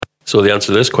So the answer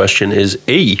to this question is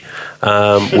E,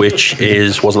 which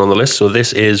wasn't on the list. So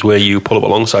this is where you pull up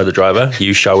alongside the driver,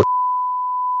 you shout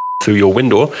through your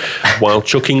window while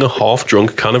chucking a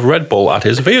half-drunk can of Red Bull at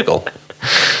his vehicle.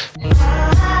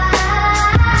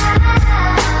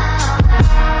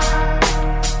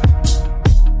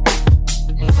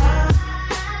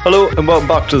 Hello and welcome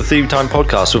back to the Theory Time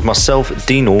podcast with myself,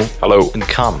 Dino. Hello. And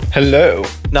Cam. Hello.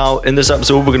 Now, in this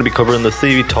episode, we're going to be covering the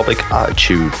theory topic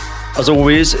attitude. As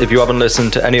always, if you haven't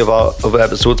listened to any of our other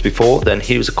episodes before, then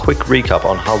here's a quick recap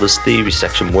on how this theory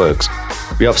section works.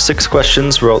 We have 6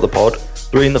 questions throughout the pod,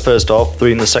 3 in the first half,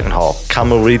 3 in the second half. Cam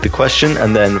will read the question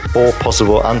and then 4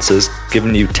 possible answers,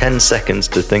 giving you 10 seconds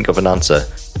to think of an answer.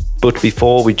 But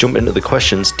before we jump into the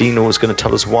questions, Dino is going to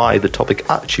tell us why the topic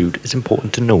attitude is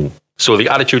important to know. So the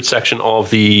attitude section of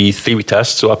the theory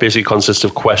test, so that basically consists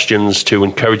of questions to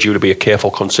encourage you to be a careful,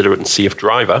 considerate and safe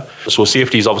driver. So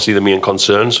safety is obviously the main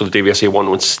concern. So the DVSA want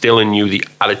to instill in you the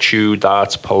attitude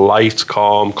that's polite,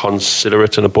 calm,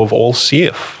 considerate and above all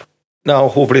safe. Now,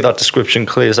 hopefully that description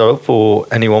clears out for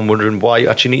anyone wondering why you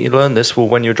actually need to learn this for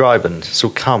when you're driving. So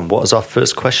Cam, what is our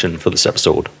first question for this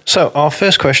episode? So our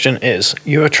first question is,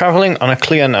 you are travelling on a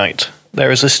clear night.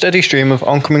 There is a steady stream of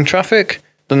oncoming traffic.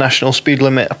 The national speed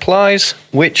limit applies.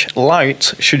 Which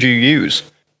lights should you use?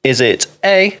 Is it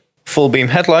A, full beam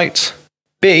headlights,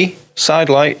 B, side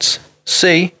lights,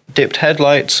 C, dipped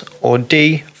headlights, or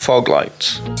D, fog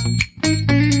lights?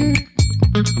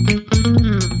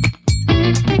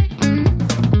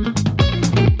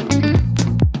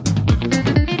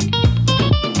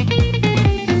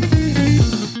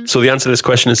 So the answer to this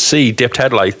question is C, dipped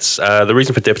headlights. The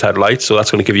reason for dipped headlights, so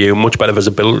that's going to give you much better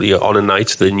visibility on a night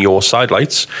than your side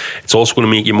lights. It's also going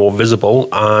to make you more visible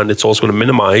and it's also going to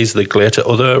minimise the glare to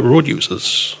other road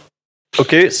users.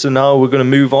 Okay, so now we're going to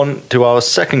move on to our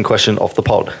second question of the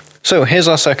pod. So here's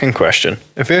our second question.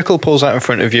 A vehicle pulls out in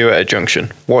front of you at a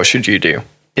junction. What should you do?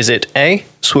 Is it A,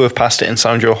 swerve past it and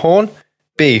sound your horn?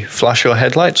 B, flash your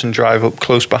headlights and drive up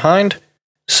close behind?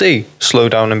 C, slow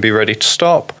down and be ready to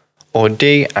stop? Or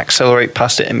D, accelerate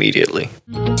past it immediately?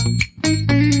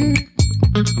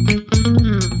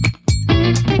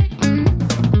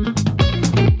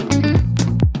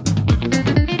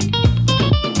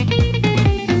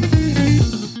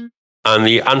 And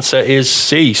the answer is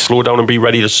C, slow down and be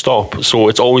ready to stop. So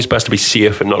it's always best to be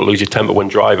safe and not lose your temper when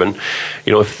driving.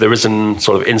 You know, if there is an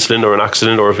sort of incident or an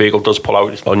accident or a vehicle does pull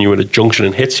out on you at a junction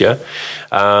and hits you,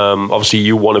 obviously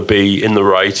you want to be in the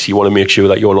right. You want to make sure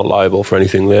that you're not liable for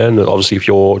anything there. And obviously if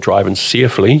you're driving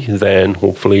safely, then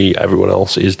hopefully everyone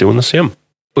else is doing the same.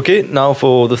 Okay, now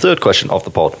for the third question of the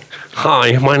pod.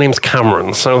 Hi, my name's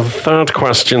Cameron. So the third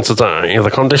question today, the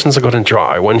conditions are good and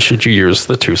dry. When should you use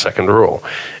the 2-second rule?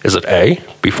 Is it A,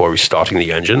 before restarting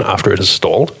the engine after it is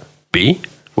stalled? B,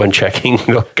 when checking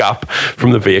the gap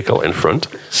from the vehicle in front?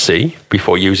 C,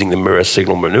 before using the mirror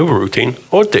signal maneuver routine?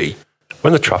 Or D,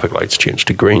 when the traffic lights change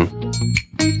to green?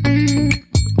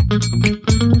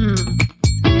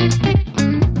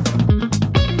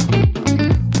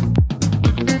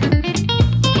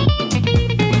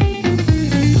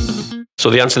 So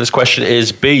the answer to this question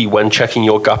is B, when checking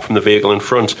your gap from the vehicle in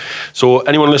front. So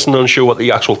anyone listening unsure what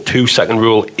the actual 2-second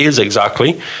rule is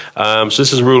exactly, so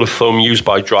this is a rule of thumb used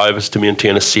by drivers to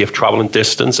maintain a safe travelling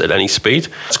distance at any speed.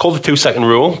 It's called the 2-second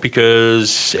rule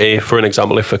because, for an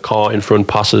example, if a car in front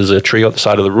passes a tree out the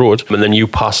side of the road and then you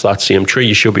pass that same tree,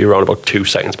 you should be around about 2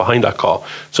 seconds behind that car.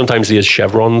 Sometimes there's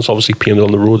chevrons obviously painted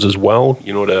on the roads as well,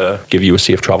 you know, to give you a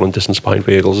safe travelling distance behind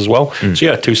vehicles as well. So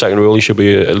yeah, 2-second rule, you should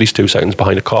be at least 2 seconds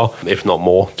behind a car, if not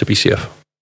more, to be safe.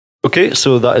 Okay,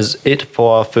 so that is it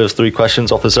for our first 3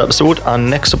 questions of this episode, and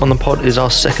next up on the pod is our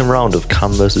second round of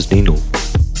Cam Vs Deano.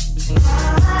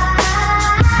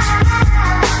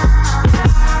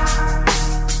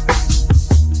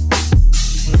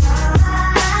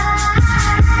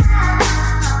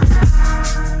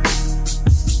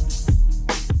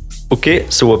 Okay,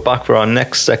 so we're back for our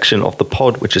next section of the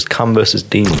pod, which is Cam Vs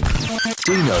Deano.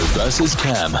 Dino versus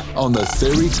Cam on the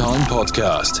Theory Time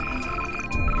podcast.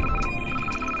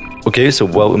 Okay, so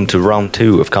welcome to round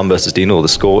 2 of Cam vs Deano. The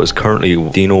score is currently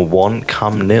Dino 1,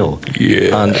 Cam 0.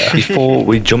 Yeah. And before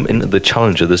we jump into the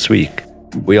challenge of this week,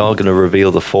 we are going to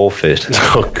reveal the forfeit.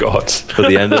 Oh, God. For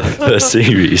the end of the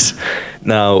series.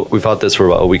 Now, we've had this for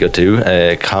about a week or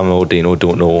 2. Cam or Dino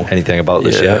don't know anything about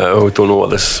this yet. Yeah, I don't know what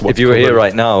this... If you were here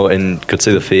right now and could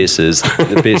see the faces,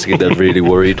 basically they're really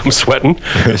worried. I'm sweating.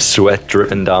 Sweat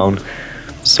dripping down.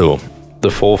 So, the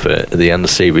forfeit at the end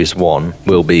of Series 1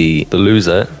 will be the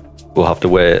loser will have to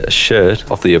wear a shirt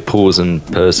of the opposing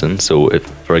person. So if,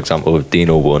 for example, if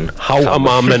Dino won, How am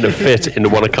I meant to fit into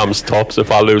one of Cam's tops if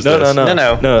I lose this?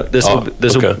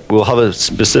 No. We'll have a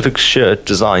specific shirt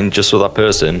designed just for that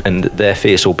person, and their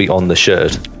face will be on the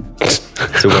shirt.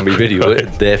 So when we video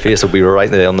it, their face will be right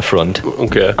there on the front.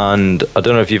 Okay. And I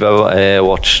don't know if you've ever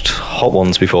watched Hot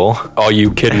Ones before. Are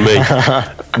you kidding me?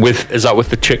 Is that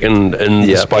with the chicken and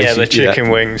the spicy? Yeah, the chicken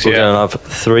wings. We're going to have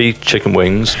 3 chicken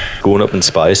wings going up in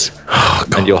spice,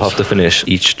 and you'll have to finish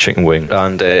each chicken wing.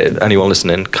 And anyone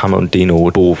listening, Cam and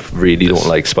Dino both really don't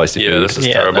like spicy food. This is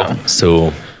terrible. No.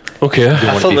 So okay.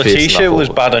 I thought the t-shirt was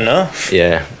bad enough.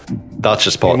 Yeah, that's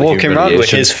just part of the Walking around with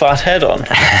humiliation. his fat head on.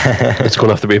 It's going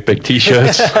to have to be a big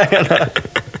t-shirt.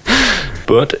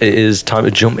 But it is time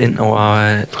to jump into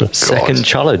our second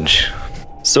challenge.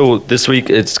 So this week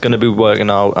it's going to be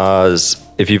working out as,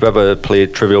 if you've ever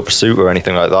played Trivial Pursuit or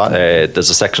anything like that,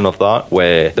 there's a section of that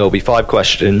where there'll be 5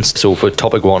 questions. So for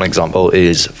topic 1 example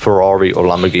is Ferrari or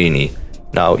Lamborghini.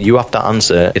 Now, you have to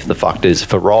answer if the fact is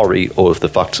Ferrari or if the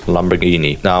fact's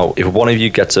Lamborghini. Now, if one of you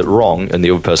gets it wrong and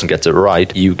the other person gets it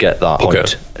right, you get that point.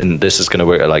 Okay. And this is going to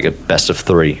work at like a best of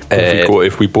 3.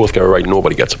 If we both get it right,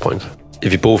 nobody gets a point.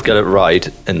 If you both get it right,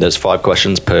 and there's 5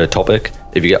 questions per topic,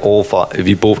 if you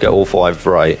both get all 5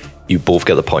 right, you both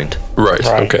get the point. Right.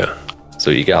 Okay. So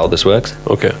you get how this works?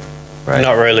 Okay. Right.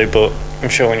 Not really, but I'm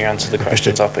sure when you answer the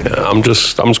questions, I'll pick it up. I'm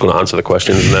just going to answer the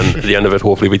questions, and then at the end of it,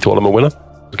 hopefully, we told him a winner.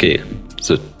 Okay,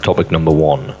 so topic number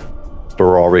 1.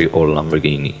 Ferrari or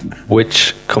Lamborghini?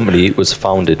 Which company was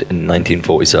founded in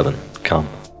 1947? Cam?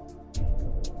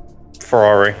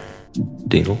 Ferrari.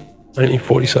 Dino?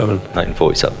 1947.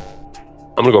 1947.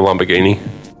 I'm going to go Lamborghini.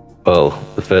 Well,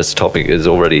 the first topic is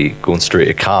already going straight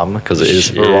to Cam because it is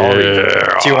Ferrari.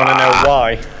 Do you want to know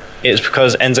why? It's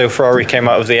because Enzo Ferrari came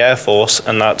out of the Air Force,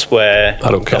 and that's where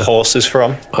I don't care. the horse is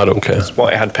from. I don't care. That's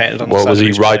what he had painted on the Well, side was of he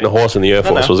his riding a plane. horse in the Air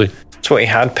Force, was he? That's what he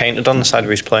had painted on the side of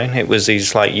his plane. It was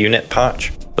his unit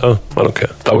patch. Oh, I don't care.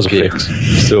 That was a Okay. fix.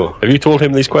 So, Have you told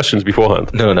him these questions beforehand?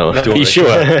 no. Are you sure?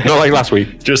 Not like last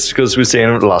week. Just because we were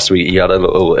saying it last week, he had a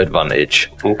little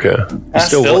advantage. Okay. I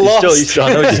still lost. He still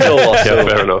lost. Yeah, So-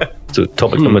 fair enough. So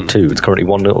topic number 2, it's currently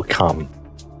 1-0 Cam.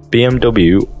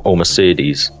 BMW or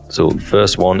Mercedes? So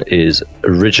first one is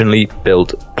originally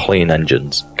built plane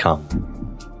engines. Cam.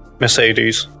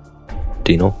 Mercedes.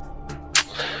 Dino.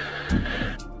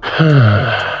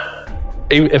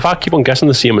 If I keep on guessing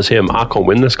the same as him, I can't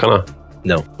win this, can I?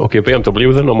 No. Okay,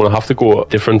 BMW then. I'm going to have to go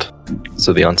different.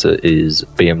 So the answer is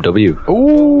BMW.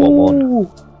 Ooh.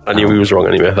 1-1. I knew he was wrong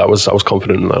anyway. I was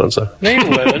confident in that answer. No, you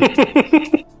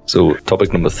weren't. So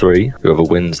topic number 3, whoever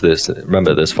wins this,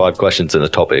 remember there's 5 questions in a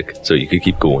topic, so you could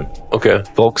keep going. Okay.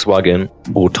 Volkswagen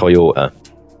or Toyota?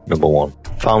 Number 1.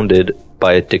 Founded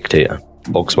by a dictator.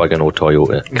 Volkswagen or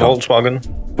Toyota? Volkswagen.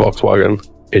 Volkswagen.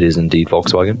 It is indeed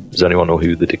Volkswagen. Does anyone know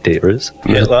who the dictator is?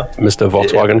 Hitler. Mr.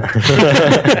 Volkswagen.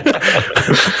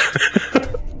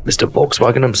 Mr.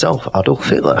 Volkswagen himself, Adolf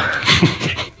Hitler.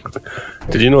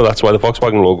 Did you know that's why the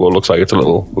Volkswagen logo looks like it's a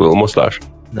little mustache?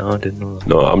 No, I didn't know that.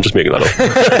 No, I'm just making that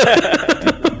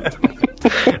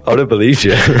up. I would have believed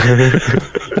you.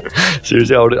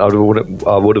 Seriously,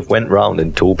 I would have went round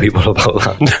and told people about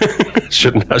that.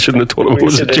 I shouldn't have told him it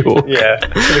was a joke. Yeah,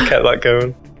 should have kept that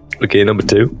going. Okay, number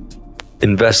 2.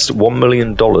 Invest $1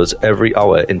 million every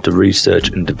hour into research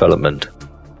and development.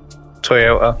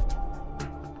 Toyota.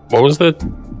 What was the...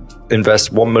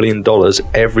 Invest $1 million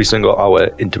every single hour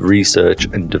into research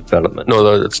and development.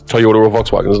 No, it's Toyota or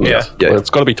Volkswagen, isn't it? Yeah. Well, it's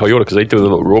got to be Toyota because they do the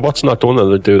little robots and that, don't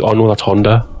they? They do... Oh, no, that's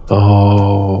Honda.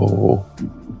 Oh.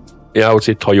 Yeah, I would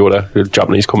say Toyota. The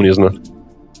Japanese company, isn't it?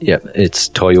 Yeah, it's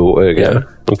Toyota again.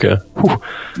 Yeah. Okay.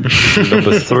 Whew.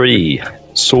 Number 3.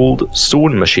 Sold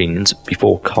sewing machines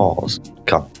before cars.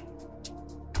 Cam.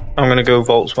 I'm going to go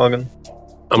Volkswagen.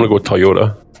 I'm going to go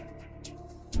Toyota.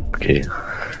 Okay.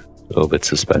 A little bit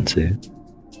suspense here.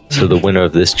 So the winner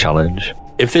of this challenge.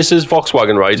 If this is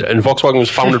Volkswagen, right, and Volkswagen was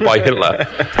founded by Hitler,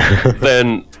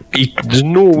 then there's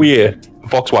no way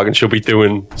Volkswagen should be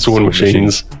doing sewing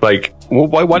machines. Like,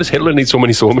 why does Hitler need so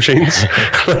many sewing machines?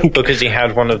 Because he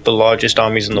had one of the largest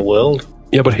armies in the world.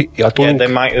 Yeah, but I don't. Yeah, they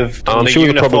might have done I'm the sure they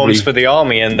uniforms probably- for the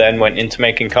army and then went into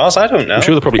making cars. I don't know. I'm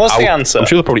sure they probably. What's the answer? I'm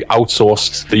sure they probably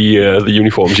outsourced the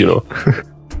uniforms. You know.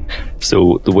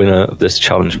 So the winner of this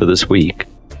challenge for this week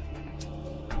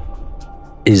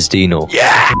is Dino.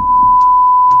 Yeah.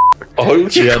 Oh, you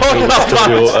can't have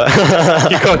that.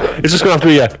 You can't. It's just gonna have to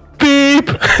be a beep.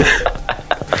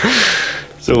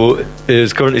 So it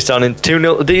is currently standing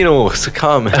 2-0 to Dino. So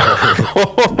Cam. I'm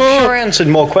sure I answered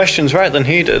more questions right than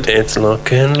he did. It's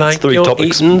looking like 3 you're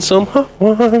topics. eating some hot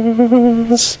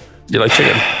ones. Do you like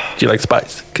chicken? Do you like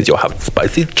spice? Because you're having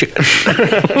spicy chicken.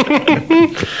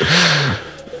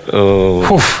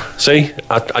 Oh. See,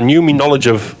 I knew my knowledge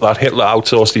of that Hitler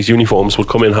outsourced these uniforms would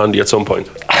come in handy at some point.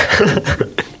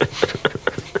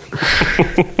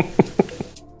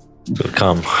 So,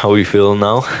 Cam, how are you feeling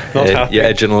now? Not happy. You're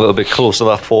edging a little bit close to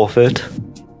that forfeit.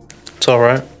 It's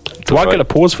alright. Do I get a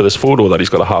pause for this photo that he's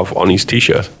got to have on his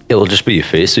t-shirt? It'll just be your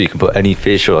face, so you can put any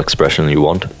facial expression you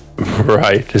want.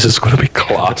 Right, this is going to be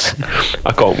class.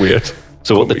 I can't wait.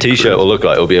 So what the t-shirt will look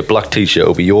like, it'll be a black t-shirt,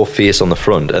 it'll be your face on the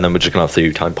front, and then we're just going to have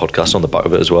the Time podcast on the back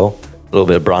of it as well. A little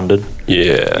bit of branding.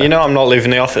 Yeah. You know I'm not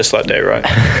leaving the office that day, right?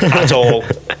 At all.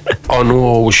 Oh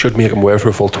no, we should make him wear it for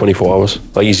a full 24 hours.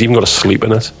 Like, he's even got to sleep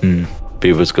in it.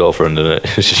 Be with his girlfriend in it.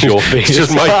 It's just your face. It's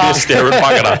just my face staring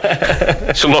back at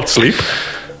her. She'll not sleep.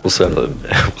 We'll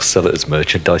sell it as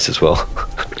merchandise as well.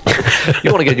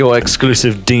 You want to get your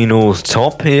exclusive Deano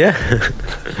top here?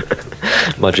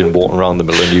 Imagine walking around the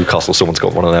middle of Newcastle, someone's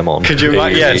got one of them on. Could you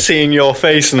imagine, seeing your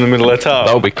face in the middle of town?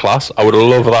 That would be class. I would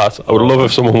love that. I would love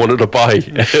if someone wanted to buy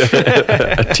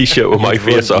a t-shirt with my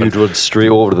face on. You'd run straight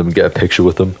over to them and get a picture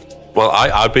with them. Well,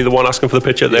 I'd be the one asking for the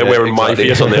picture. They're wearing my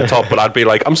face on their top, but I'd be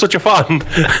like, I'm such a fan.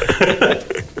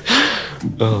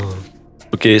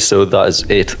 Okay, so that is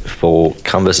it for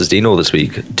Cam vs Deano this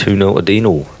week. 2-0 to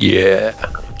Deano. Yeah.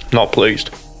 Not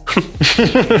pleased.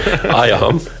 I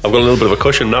am. I've got a little bit of a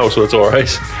cushion now, so it's all right.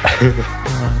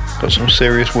 Got some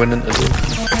serious winning to do.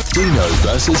 Deano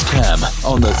vs Cam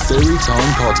on the Theory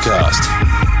Time podcast.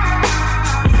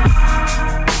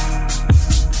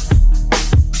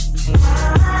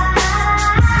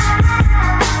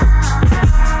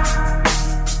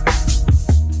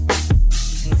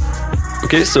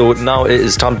 Okay, so now it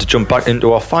is time to jump back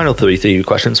into our final 3 theory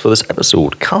questions for this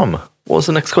episode. Cam, what's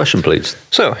the next question, please?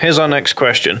 So, here's our next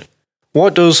question.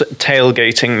 What does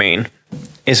tailgating mean?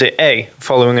 Is it A,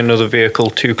 following another vehicle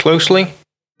too closely?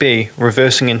 B,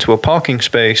 reversing into a parking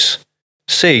space?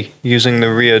 C, using the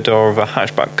rear door of a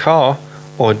hatchback car?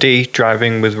 Or D,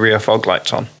 driving with rear fog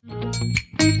lights on?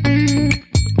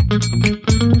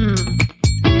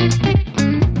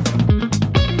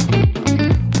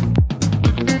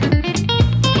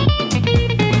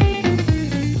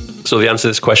 So the answer to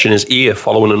this question is E,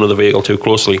 following another vehicle too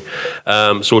closely.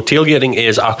 So tailgating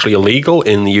is actually illegal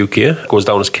in the UK. It goes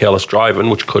down as careless driving,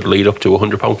 which could lead up to a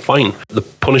 £100 fine. The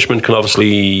punishment can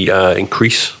obviously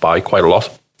increase by quite a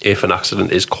lot if an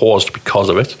accident is caused because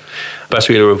of it. Best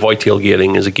way to avoid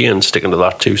tailgating is, again, sticking to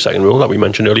that 2-second rule that we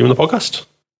mentioned earlier in the podcast.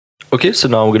 Okay, so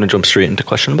now we're going to jump straight into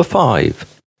question number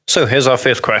 5. So here's our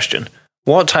 5th question.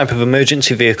 What type of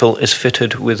emergency vehicle is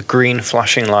fitted with green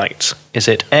flashing lights? Is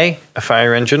it A, a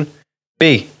fire engine?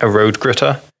 B, a road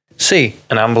gritter? C,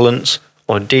 an ambulance?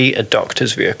 Or D, a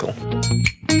doctor's vehicle?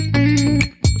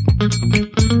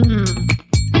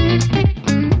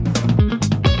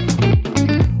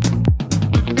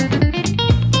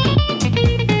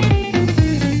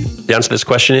 The answer to this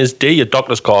question is D, a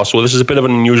doctor's car. So this is a bit of an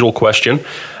unusual question,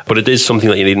 but it is something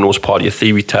that you need to know as part of your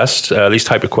theory test. These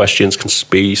type of questions can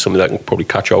be something that can probably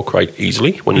catch out quite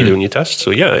easily when you're doing your test. So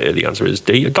yeah, the answer is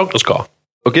D, a doctor's car.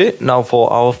 Okay, now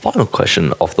for our final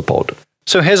question of the pod.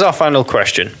 So here's our final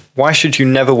question. Why should you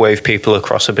never wave people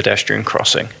across a pedestrian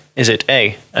crossing? Is it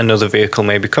A, another vehicle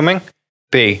may be coming?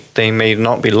 B, they may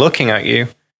not be looking at you?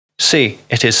 C,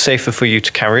 it is safer for you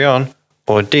to carry on?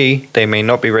 Or D, they may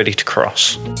not be ready to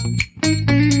cross?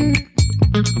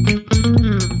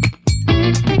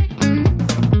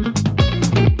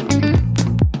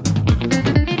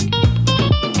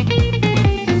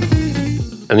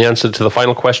 And the answer to the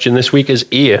final question this week is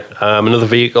A. Another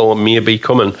vehicle may be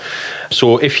coming.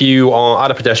 So if you are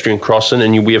at a pedestrian crossing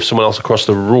and you wave someone else across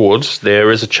the road,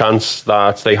 there is a chance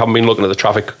that they haven't been looking at the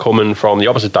traffic coming from the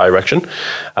opposite direction.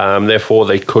 Therefore,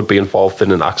 they could be involved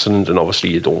in an accident, and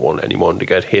obviously you don't want anyone to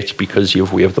get hit because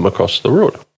you've waved them across the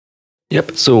road.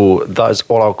 Yep, so that is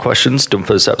all our questions done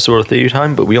for this episode of Theory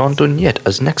Time, but we aren't done yet,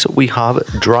 as next up we have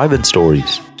driving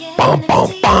stories. Bum,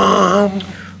 bum, bum.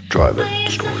 Driving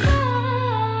stories.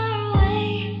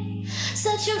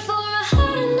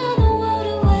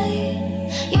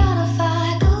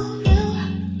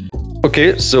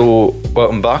 Okay, so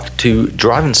welcome back to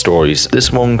Driving Stories.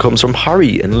 This one comes from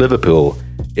Harry in Liverpool.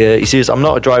 He says, I'm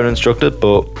not a driving instructor,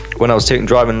 but when I was taking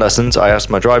driving lessons, I asked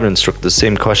my driving instructor the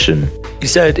same question. He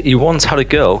said he once had a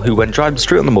girl who went driving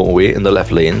straight on the motorway in the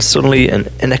left lane, suddenly and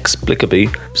inexplicably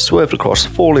swerved across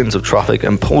 4 lanes of traffic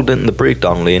and pulled in the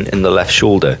breakdown lane in the left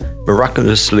shoulder,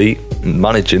 miraculously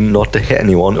managing not to hit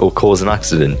anyone or cause an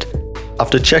accident.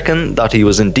 After checking that he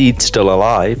was indeed still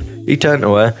alive, He turned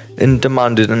to her and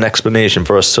demanded an explanation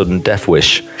for her sudden death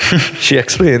wish. She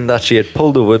explained that she had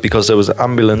pulled over because there was an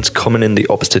ambulance coming in the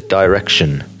opposite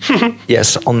direction.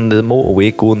 Yes, on the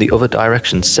motorway going the other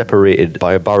direction, separated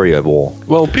by a barrier wall.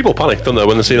 Well, people panic, don't they,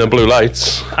 when they see them blue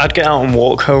lights? I'd get out and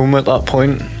walk home at that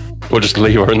point. Or just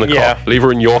leave her in the car. Leave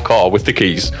her in your car with the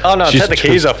keys. Oh no, take the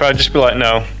keys off. I'd just be like,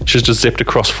 no. She's just zipped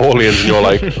across 4 lanes and you're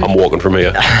like, I'm walking from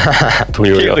here.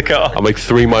 Keep the car. I'm like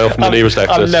 3 miles from the nearest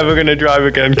exit. I'm never going to drive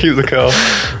again. Keep the car.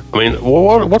 I mean,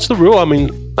 what's the rule? I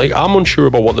mean, like, I'm unsure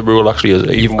about what the rule actually is.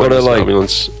 You've got to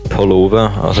ambulance. Pull over,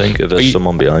 I think, if there's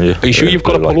someone behind you. Are you sure you've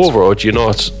got to pull over, or do you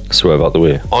not? Swerve out the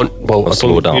way.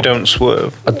 Slow down. You don't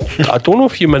swerve. I don't know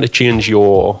if you're meant to change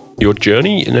your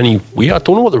journey in any way. I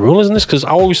don't know what the rule is in this, because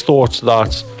I always thought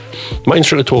that my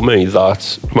instructor told me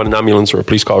that when an ambulance or a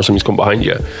police car or something's come behind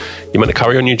you, you're meant to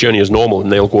carry on your journey as normal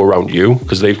and they'll go around you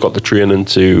because they've got the training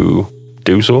to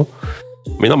do so.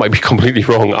 I mean, that might be completely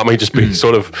wrong. I might just be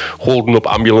sort of holding up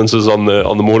ambulances on the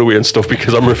motorway and stuff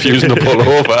because I'm refusing to pull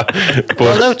over. But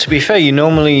well, no, to be fair, you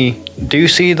normally do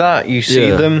see that. You see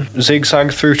them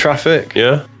zigzag through traffic.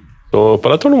 Yeah. So,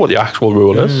 but I don't know what the actual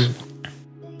rule is.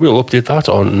 We'll update that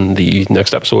on the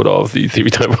next episode of the Theory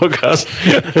Time podcast.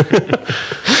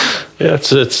 Yeah,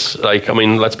 it's like, I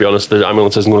mean, let's be honest, the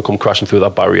ambulance isn't going to come crashing through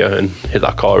that barrier and hit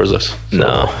that car, is it? So,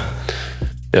 no.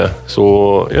 Yeah,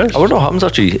 so, yeah. I wonder what happens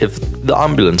actually if the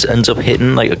ambulance ends up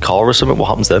hitting like a car or something. What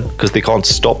happens then? Because they can't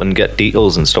stop and get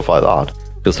details and stuff like that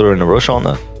because they're in a rush, aren't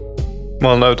they?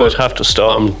 Well, no, they'd have to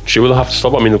stop. I'm sure they'll have to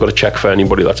stop. I mean, they've got to check for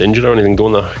anybody that's injured or anything,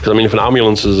 don't they? Because I mean, if an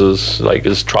ambulance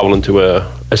is travelling to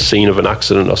a scene of an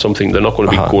accident or something, they're not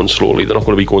going to be going slowly. They're not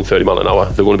going to be going 30 miles an hour.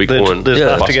 They're going to be going. They'd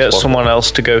have to get someone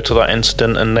else to go to that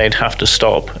incident, and they'd have to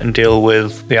stop and deal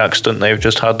with the accident they've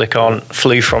just had. They can't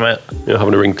flee from it. You know,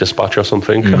 having to ring dispatch or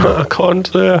something. I can't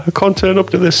turn up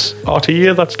to this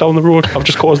RTA that's down the road. I've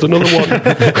just caused another one.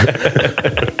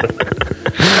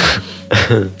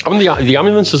 I mean, the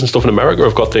ambulances and stuff in America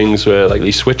have got things where, like,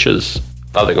 these switches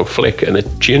that they can flick and it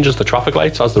changes the traffic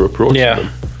lights as they're approaching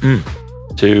them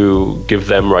to give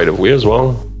them right of way as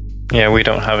well. Yeah, we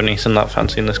don't have anything that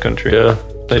fancy in this country. Yeah.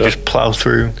 They just plough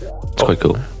through. It's quite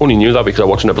cool. Only knew that because I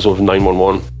watched an episode of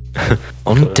 911.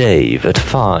 On Dave at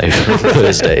 5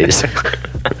 Thursdays.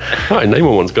 Right,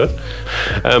 911's good.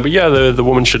 But yeah, the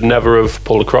woman should never have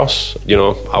pulled across. You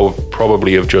know, I would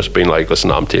probably have just been like, listen,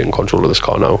 I'm taking control of this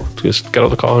car now. Just get out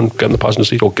of the car and get in the passenger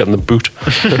seat or get in the boot.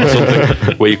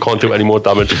 Something where you can't do any more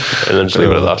damage and then just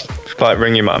leave it at that. It's like,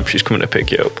 ring your mum, she's coming to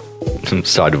pick you up. Some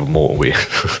side of a motorway.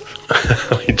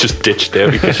 He just ditched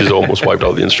there because she's almost wiped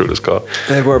out the instructor's car.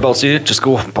 Whereabouts here? Just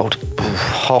go about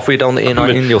halfway down the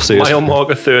A9 and you'll see us. Mile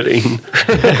marker 13.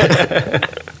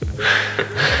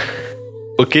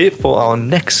 Okay, for our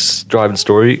next driving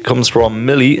story comes from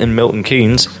Millie in Milton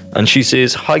Keynes, and she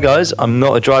says, "Hi guys, I'm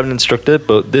not a driving instructor,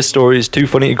 but this story is too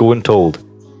funny to go untold.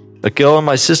 A girl in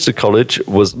my sister's college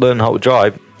was learning how to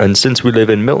drive, and since we live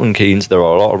in Milton Keynes, there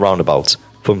are a lot of roundabouts.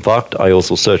 Fun fact, I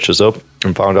also searched this up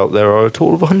and found out there are a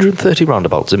total of 130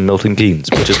 roundabouts in Milton Keynes,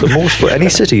 which is the most for any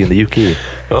city in the UK.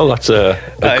 Well, that's a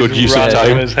good use of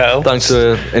time. As hell. Thanks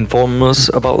for informing us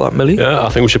about that, Millie. Yeah, I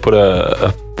think we should put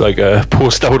a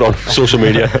post out on social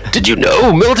media. Did you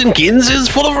know Milton Keynes is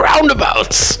full of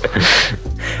roundabouts?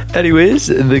 Anyways,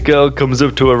 the girl comes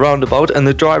up to a roundabout and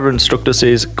the driver instructor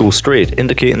says, go straight,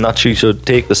 indicating that she should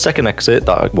take the second exit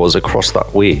that was across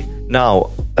that way. Now,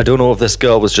 I don't know if this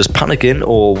girl was just panicking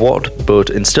or what, but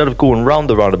instead of going round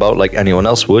the roundabout like anyone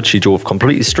else would, she drove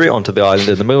completely straight onto the island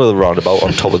in the middle of the roundabout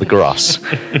on top of the grass.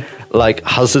 Like,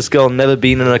 has this girl never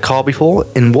been in a car before?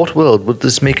 In what world would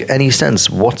this make any sense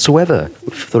whatsoever?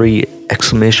 3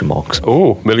 exclamation marks.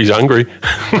 Oh, Millie's angry.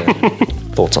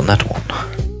 Thoughts on that one?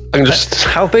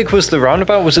 How big was the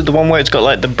roundabout? Was it the one where it's got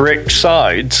like the brick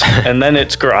sides and then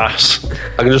it's grass?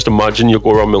 I can just imagine you'll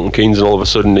go around Milton Keynes and all of a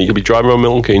sudden you'll be driving around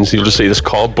Milton Keynes and you'll just see this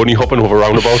car bunny hopping over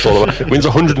roundabouts all over. I mean, there's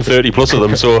 130 plus of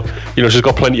them, so you know she's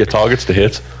got plenty of targets to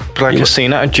hit. Like a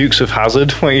scene out of Dukes of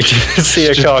Hazzard where you just see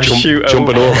a car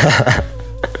jumping over.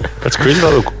 That's crazy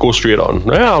that it'll go straight on.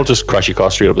 Yeah, I'll just crash your car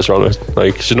straight up this roundabout.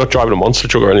 Like, she's not driving a monster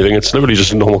truck or anything. It's literally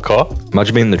just a normal car.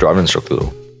 Imagine being the driving instructor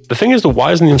though. The thing is, though,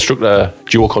 why hasn't the instructor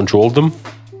dual controlled them?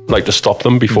 Like, to stop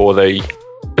them before they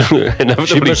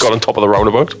inevitably got on top of the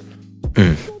roundabout?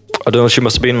 I don't know, she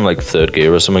must have been in like third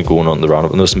gear or something going on the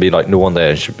roundabout. There must be like no one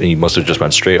there. He must have just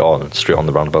went straight on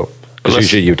the roundabout. Because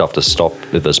usually you'd have to stop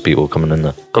if there's people coming in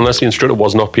there. Unless the instructor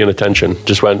was not paying attention,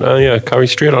 just went, oh yeah, carry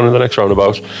straight on in the next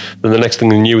roundabout. Then the next thing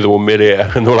they knew, they were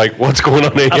mid-air, and they were like, what's going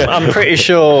on here? I'm pretty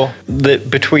sure that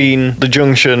between the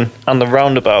junction and the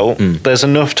roundabout, there's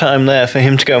enough time there for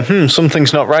him to go,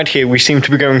 something's not right here. We seem to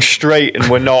be going straight, and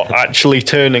we're not actually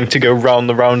turning to go round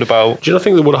the roundabout. Do you not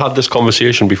think they would have had this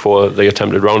conversation before they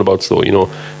attempted roundabouts, though? You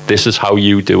know, this is how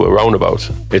you do a roundabout.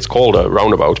 It's called a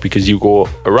roundabout because you go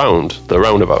around the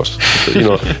roundabout. You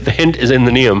know, the hint is in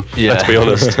the name, let's be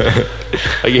honest.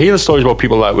 Like, you hear the stories about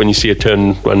people that when you see a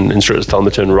turn, when instructors tell them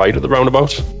to turn right at the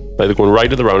roundabout, like they're going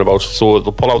right at the roundabout, so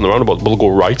they'll pull out in the roundabout, but they'll go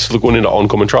right, so they're going into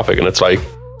oncoming traffic, and it's like,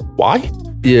 why?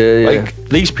 Yeah. Like,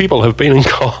 these people have been in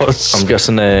cars. I'm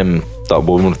guessing that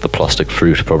woman with the plastic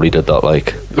fruit probably did that,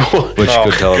 like, when she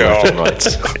could tell left and right.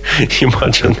 You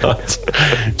imagine that?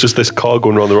 Just this car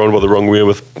going around the roundabout the wrong way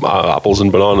with apples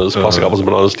and bananas, plastic apples and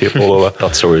bananas taped all over.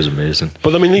 That story is amazing.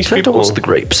 But I mean, these people... What's the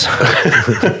grapes?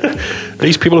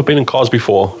 These people have been in cars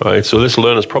before, right? So this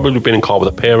learner's probably been in a car with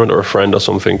a parent or a friend or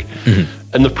something.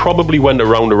 And they probably went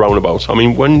around a roundabout. I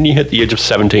mean, when you hit the age of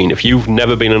 17, if you've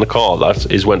never been in a car that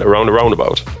went around a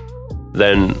roundabout,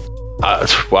 then... I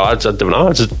don't know.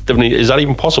 Is that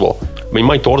even possible? I mean,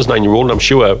 my daughter's 9-year-old, and I'm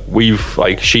sure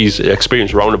she's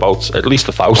experienced roundabouts at least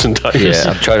 1,000 times. Yeah,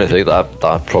 I'm trying to think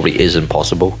that probably is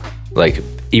impossible. Like,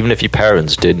 even if your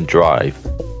parents didn't drive,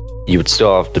 you would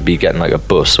still have to be getting like a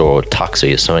bus or a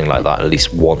taxi or something like that at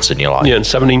least once in your life. Yeah, in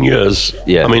 17 years.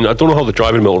 Yeah. I mean, I don't know how they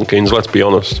drive in Milton Keynes, let's be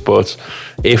honest, but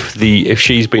if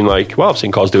she's been like, well, I've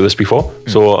seen cars do this before,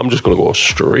 so I'm just going to go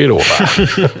straight over.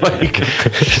 like,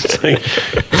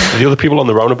 the other people on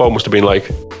the roundabout must have been like,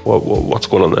 what's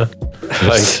going on there?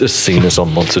 Like, just seen this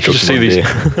on Monster Truck. Just see these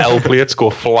L plates go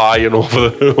flying over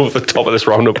the top of this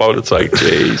roundabout. It's like,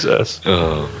 Jesus.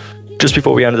 Just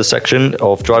before we end the section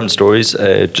of driving stories,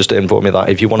 just to inform you that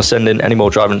if you want to send in any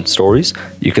more driving stories,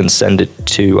 you can send it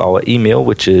to our email,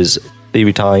 which is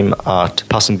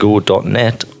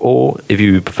theorytime@passandgo.net, or if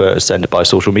you prefer to send it by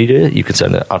social media, you can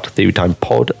send it at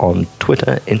theorytimepod on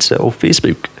Twitter, Insta, or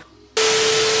Facebook.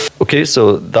 Okay,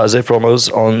 so that's it from us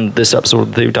on this episode of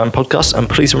the Theory Time podcast, and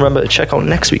please remember to check out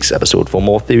next week's episode for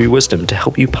more theory wisdom to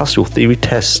help you pass your theory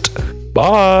test.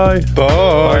 Bye.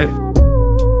 Bye.